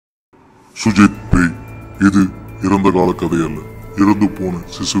சுஜித் பேய். இது இறந்த கால கதை அல்ல, இறந்து போன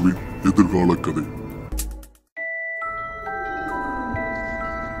சிசுவின் எதிர்கால கதை.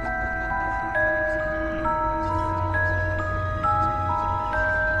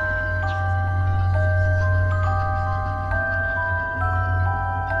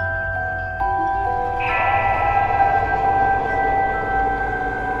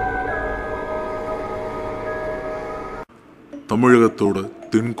 தமிழகத்தோட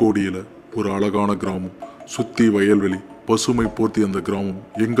தென்கோடியில ஒரு அழகான கிராமம். சுத்தி வயல்வெளி, பசுமை போர்த்தி அந்த கிராமம்.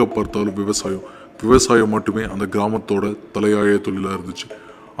 எங்க பார்த்தாலும் விவசாயம் மட்டுமே அந்த கிராமத்தோட தலையாய தொழிலா இருந்துச்சு.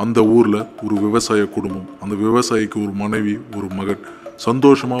 அந்த ஊர்ல ஒரு விவசாய குடும்பம், அந்த விவசாயிக்கு ஒரு மனைவி, ஒரு மகன்.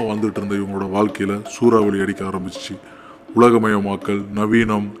 சந்தோஷமா வாழ்ந்துட்டு இருந்த இவங்களோட வாழ்க்கையில சூறாவளி அடிக்க ஆரம்பிச்சிச்சு. உலகமயமாக்கல்,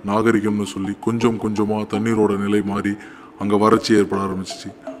 நவீனம், நாகரிகம்னு சொல்லி கொஞ்சம் கொஞ்சமா தண்ணீரோட நிலை மாறி அங்க வறட்சி ஏற்பட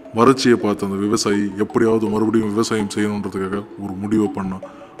ஆரம்பிச்சிச்சு. வறட்சியை பார்த்த அந்த விவசாயி எப்படியாவது மறுபடியும் விவசாயம் செய்யணுன்றதுக்காக ஒரு முடிவை பண்ணான்.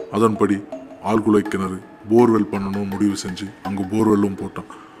 அதன்படி ஆழ்குழாய் கிணறு, போர்வெல் பண்ணணும் முடிவு செஞ்சு அங்கே போர்வெல்லும் போட்டான்.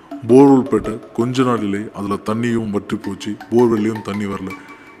 போர்வெல் போட்ட கொஞ்ச நாளிலே அதில் தண்ணியும் வற்றி போச்சு, போர்வெல்லையும் தண்ணி வரல.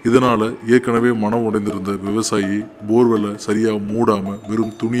 இதனால் ஏற்கனவே மனம் உடைந்திருந்த விவசாயி போர்வெல்லை சரியாக மூடாமல்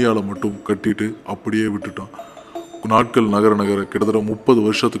வெறும் துணியால் மட்டும் கட்டிட்டு அப்படியே விட்டுட்டான். நாட்கள் நகர கிட்டத்தட்ட 30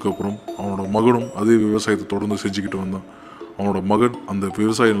 வருஷத்துக்கு அப்புறம் அவனோட மகனும் அதே விவசாயத்தை தொடர்ந்து செஞ்சுக்கிட்டு வந்தான். அவனோட மகன் அந்த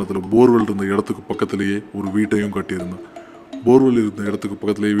விவசாய நிலத்தில் போர்வெல் இருந்த இடத்துக்கு பக்கத்திலேயே ஒரு வீட்டையும் கட்டியிருந்தான். போர்வெல் இருந்த இடத்துக்கு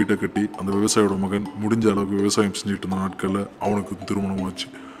பக்கத்திலேயே வீட்டை கட்டி அந்த விவசாயியோட மகன் முடிஞ்ச அளவுக்கு விவசாயம் செஞ்சுட்டு இருந்த நாட்களில் அவனுக்கு திருமணமாச்சு.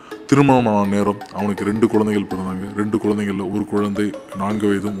 திருமணமான நேரம் அவனுக்கு 2 குழந்தைகள் பிறந்தாங்க. 2 குழந்தைகளில் ஒரு குழந்தை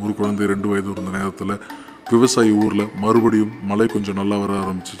 4 வயதும் ஒரு குழந்தை 2 வயதும் இருந்த நேரத்தில் விவசாயி ஊரில் மறுபடியும் மழை கொஞ்சம் நல்லா வர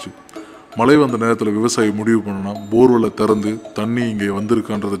ஆரம்பிச்சிச்சு. மழை வந்த நேரத்தில் விவசாயி முடிவு பண்ணனா போர்வெல்லை திறந்து தண்ணி இங்கே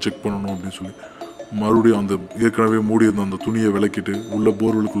வந்திருக்கான்றதை செக் பண்ணணும் அப்படின்னு சொல்லி மறுபடியும் அந்த ஏற்கனவே மூடி இருந்த அந்த துணியை விளக்கிட்டு உள்ள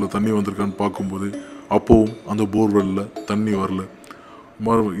போர்வெலுக்குள்ளே தண்ணி வந்திருக்கான்னு பார்க்கும்போது அப்போவும் அந்த போர்வெல்லில் தண்ணி வரல.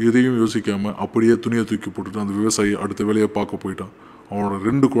 எதையும் யோசிக்காமல் அப்படியே துணியை தூக்கி போட்டுட்டு அந்த விவசாயி அடுத்த வேலையை பார்க்க போயிட்டான். அவனோட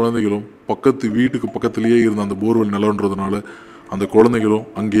 2 குழந்தைகளும் வீட்டுக்கு பக்கத்துலேயே இருந்த அந்த போர்வெல் நிலன்றதுனால அந்த குழந்தைகளும்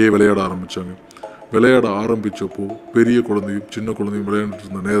அங்கேயே விளையாட ஆரம்பித்தாங்க. விளையாட ஆரம்பித்தப்போ பெரிய குழந்தையும் சின்ன குழந்தையும் விளையாண்டுட்டு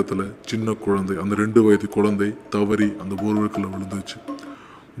இருந்த நேரத்தில் சின்ன குழந்தை, அந்த 2 வயது குழந்தை தவறி அந்த போர்வெலுக்குள்ளே விழுந்துச்சு.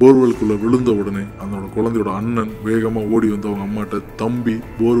 போர்வெலுக்குள்ளே விழுந்த உடனே அதனோட குழந்தையோட அண்ணன் வேகமாக ஓடி வந்து அவங்க அம்மாட்ட, தம்பி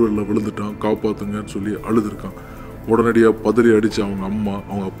போர்வெல்லில் விழுந்துட்டான், காப்பாற்றுங்கன்னு சொல்லி அழுதுருக்கான். உடனடியாக பதறி அடித்து அவங்க அம்மா,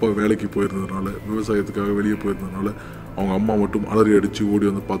 அவங்க அப்பா வேலைக்கு போயிருந்ததுனால, விவசாயத்துக்காக வெளியே போயிருந்ததுனால அவங்க அம்மா மட்டும் அலறி அடித்து ஓடி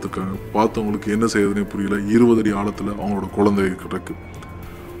வந்து பார்த்துருக்காங்க. பார்த்தவங்களுக்கு என்ன செய்யறதுனே புரியல. 20 அடி ஆழத்தில் அவங்களோட குழந்தை கிடக்கு.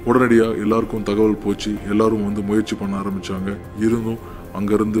 உடனடியாக எல்லாருக்கும் தகவல் போச்சு. எல்லாரும் வந்து முயற்சி பண்ண ஆரம்பித்தாங்க. இருந்தும்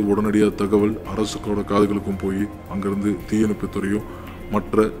அங்கேருந்து உடனடியாக தகவல் அரசுக்கோட காதுகளுக்கும் போய் அங்கேருந்து தீயணைப்புத்துறையும்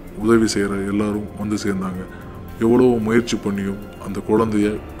மற்ற உதவி செய்கிற எல்லாரும் வந்து சேர்ந்தாங்க. எவ்வளோ முயற்சி பண்ணியும் அந்த குழந்தைய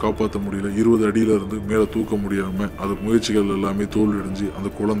காப்பாற்ற முடியல. 20 அடியிலிருந்து மேலே தூக்க முடியாமல் அது முயற்சிகள் எல்லாமே தோல்வியடைஞ்சு அந்த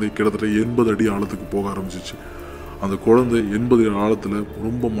குழந்தை கிட்டத்தட்ட 80 அடி ஆழத்துக்கு போக ஆரம்பிச்சிச்சு. அந்த குழந்தை 80 அடி ஆழத்தில்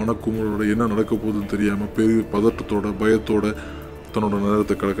ரொம்ப மனக்குமுறோட என்ன நடக்க போகுதுன்னு தெரியாமல் பெரிய பதட்டத்தோட பயத்தோட தன்னோட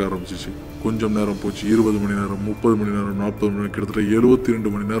நேரத்தை கடக்க ஆரம்பிச்சிச்சு. கொஞ்சம் நேரம் போச்சு, 20 மணி நேரம், 30 மணி நேரம், 40 மணி நேரம், கிட்டத்தட்ட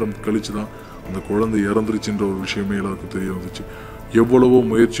 72 மணி நேரம் கழித்து தான் அந்த குழந்தை இறந்துருச்சுன்ற ஒரு விஷயமே எல்லாருக்கும் தெரிய வந்துச்சு. எவ்வளவோ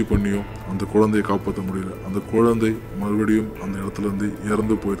முயற்சி பண்ணியும் அந்த குழந்தையை காப்பாற்ற முடியல. அந்த குழந்தை மறுபடியும் அந்த இடத்துலேருந்து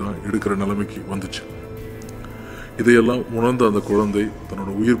இறந்து போய் தான் எடுக்கிற நிலைமைக்கு வந்துச்சு. இதையெல்லாம் உணர்ந்த அந்த குழந்தை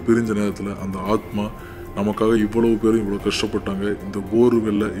தன்னோட உயிர் பிரிஞ்ச நேரத்தில் அந்த ஆத்மா, நமக்காக இவ்வளவு பேரும் இவ்வளோ கஷ்டப்பட்டாங்க, இந்த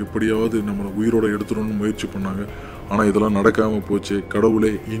போர்வெல்ல எப்படியாவது நம்மளை உயிரோட எடுத்துடணும்னு முயற்சி பண்ணாங்க, ஆனால் இதெல்லாம் நடக்காமல் போச்சு.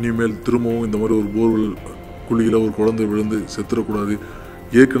 கடவுளே, இனிமேல் திரும்பவும் இந்த மாதிரி ஒரு போர்வெல் குழியில் ஒரு குழந்தை விழுந்து செத்துடக்கூடாது.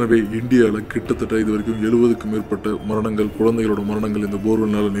 ஏற்கனவே இந்தியாவில் கிட்டத்தட்ட இது வரைக்கும் 70க்கும் மேற்பட்ட மரணங்கள், குழந்தைகளோட மரணங்கள் இந்த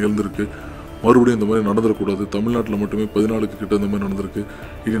போர்வெல்னால் நிகழ்ந்திருக்கு. மறுபடியும் இந்த மாதிரி நடந்துடக்கூடாது. தமிழ்நாட்டில் மட்டுமே 14க்கு கிட்ட இந்த மாதிரி நடந்திருக்கு.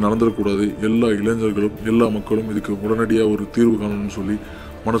 இனி நடந்துடக்கூடாது. எல்லா இளைஞர்களும் எல்லா மக்களும் இதுக்கு உடனடியாக ஒரு தீர்வு காணணும்னு சொல்லி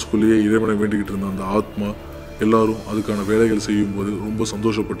மனசுக்குள்ளேயே இறைவனை வேண்டிக்கிட்டு இருந்த அந்த ஆத்மா எல்லாரும் அதுக்கான வேலைகள் செய்யும்போது ரொம்ப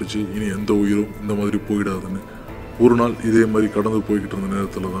சந்தோஷப்பட்டுச்சு. இனி எந்த உயிரும் இந்த மாதிரி போயிடாதுன்னு. ஒரு நாள் இதே மாதிரி கடந்து போய்கிட்டு இருந்த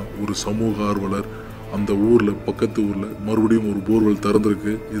நேரத்தில் தான் ஒரு சமூக ஆர்வலர் அந்த ஊரில், பக்கத்து ஊரில் மறுபடியும் ஒரு போர்வெல்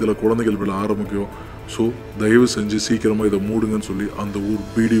திறந்துருக்கு, இதில் குழந்தைகள் விழ ஆரம்பிக்கும், ஸோ தயவு செஞ்சு சீக்கிரமாக இதை மூடுங்கன்னு சொல்லி அந்த ஊர்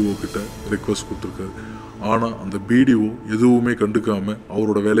பிடிஓ கிட்ட ரெக்வஸ்ட் கொடுத்துருக்காரு. ஆனால் அந்த பிடிஓ எதுவுமே கண்டுக்காமல்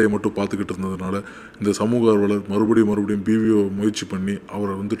அவரோட வேலையை மட்டும் பார்த்துக்கிட்டு இருந்ததுனால இந்த சமூக ஆர்வலர் மறுபடியும் பிவிஓ முயற்சி பண்ணி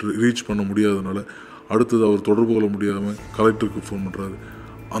அவரை வந்துட்டு ரீச் பண்ண முடியாதனால அடுத்தது அவர் தொடர்பு கொள்ள முடியாமல் கலெக்டருக்கு ஃபோன் பண்ணுறாரு.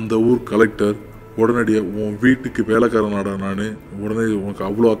 அந்த ஊர் கலெக்டர் உடனடியாக, உன் வீட்டுக்கு வேலைக்காரனாடா நான், உடனே உனக்கு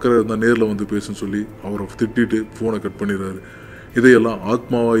அவ்வளோ அக்கறை இருந்தால் நேரில் வந்து பேசுன்னு சொல்லி அவரை திட்டிட்டு ஃபோனை கட் பண்ணிடுறாரு. இதையெல்லாம்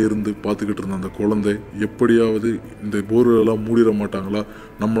ஆத்மாவாக இருந்து பார்த்துக்கிட்டு இருந்த அந்த குழந்தை எப்படியாவது இந்த போர்வெல்லாம் மூடிட மாட்டாங்களா,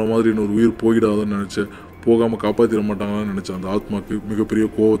 நம்மளை மாதிரி இன்னொரு உயிர் போயிடாதுன்னு நினச்ச, போகாமல் காப்பாற்றிட மாட்டாங்களான்னு நினச்ச அந்த ஆத்மாவுக்கு மிகப்பெரிய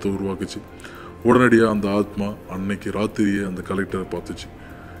கோபத்தை உருவாக்குச்சு. உடனடியாக அந்த ஆத்மா அன்னைக்கு ராத்திரியே அந்த கலெக்டரை பார்த்துச்சு.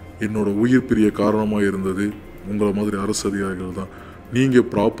 என்னோட உயிர் பிரிய காரணமாக இருந்தது உங்களை மாதிரி அரசு அதிகாரிகள் தான். நீங்கள்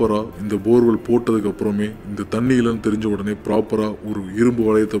ப்ராப்பராக இந்த போர்வெல் போட்டதுக்கப்புறமே இந்த தண்ணி இல்லைன்னு தெரிஞ்ச உடனே ப்ராப்பராக ஒரு இரும்பு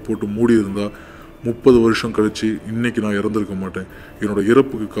வளையத்தை போட்டு மூடி இருந்தால் 30 வருஷம் கழித்து இன்றைக்கி நான் இறந்துருக்க மாட்டேன். என்னோடய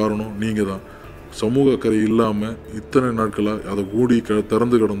இறப்புக்கு காரணம் நீங்கள் தான். சமூக அக்கறை இல்லாமல் இத்தனை நாட்களாக அதை மூடி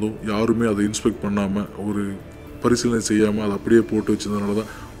திறந்து கிடந்தும் யாருமே அதை இன்ஸ்பெக்ட் பண்ணாமல் ஒரு பரிசீலனை செய்யாமல் அதை அப்படியே போட்டு வச்சதுனால தான்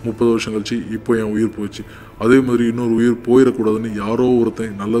 30 வருஷம் கழிச்சு இப்போ என் உயிர் போச்சு. அதே மாதிரி இன்னொரு உயிர் போயிடக்கூடாதுன்னு யாரோ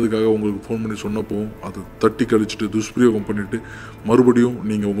ஒருத்தன் நல்லதுக்காக உங்களுக்கு ஃபோன் பண்ணி சொன்னப்போவும் அதை தட்டி கழிச்சிட்டு துஷ்பிரயோகம் பண்ணிவிட்டு மறுபடியும்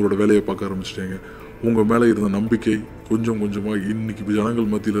நீங்கள் உங்களோட வேலையை பார்க்க ஆரம்பிச்சிட்டீங்க. உங்கள் மேலே இருந்த நம்பிக்கை கொஞ்சம் கொஞ்சமாக இன்றைக்கி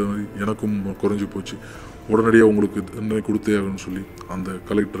ஜனங்கள் மத்தியில் எனக்கும் குறைஞ்சி போச்சு. உடனடியாக உங்களுக்கு தண்டனை கொடுத்தே ஆகுன்னு சொல்லி அந்த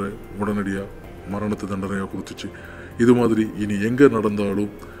கலெக்டரை உடனடியாக மரணத்தை தண்டனையாக கொடுத்துச்சு. இது மாதிரி இனி எங்கே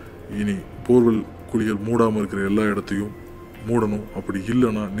நடந்தாலும் இனி போர்வெல் குழிகள் மூடாமல் இருக்கிற எல்லா இடத்தையும் மூடணும். அப்படி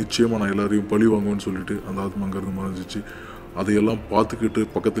இல்லைன்னா நிச்சயமாக நான் எல்லாரையும் பழி வாங்குவேன்னு சொல்லிட்டு அந்த ஆத்மாங்கிறது மறைஞ்சிச்சு. அதையெல்லாம் பார்த்துக்கிட்டு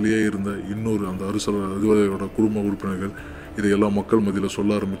பக்கத்திலேயே இருந்த இன்னொரு அந்த அதிகாரியோட குடும்ப உறுப்பினர்கள் இதையெல்லாம் மக்கள் மத்தியில்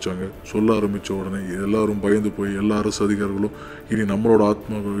சொல்ல ஆரம்பித்த உடனே எல்லாரும் பயந்து போய் எல்லா அரசு அதிகாரிகளும் இனி நம்மளோட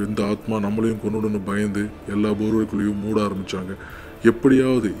இந்த ஆத்மா நம்மளையும் கொண்டுடன்னு பயந்து எல்லா போர்வெல்குழியும் மூட ஆரம்பித்தாங்க.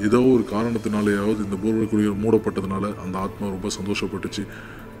 எப்படியாவது ஏதோ ஒரு காரணத்தினாலேயாவது இந்த போர்வெல் குழிகள் மூடப்பட்டதுனால அந்த ஆத்மா ரொம்ப சந்தோஷப்பட்டுச்சு.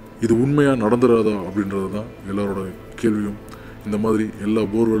 இது உண்மையாக நடந்துடாதா அப்படின்றது தான் எல்லாரோட கேள்வியும். இந்த மாதிரி எல்லா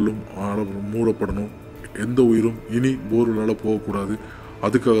போர்வெல்லும் மூடப்படணும். எந்த உயிரும் இனி போர்வெல்லால் போகக்கூடாது.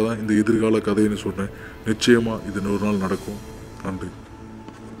 அதுக்காக தான் இந்த எதிர்கால கதைன்னு சொன்னேன். நிச்சயமாக இது ஒரு நாள் நடக்கும். நன்றி.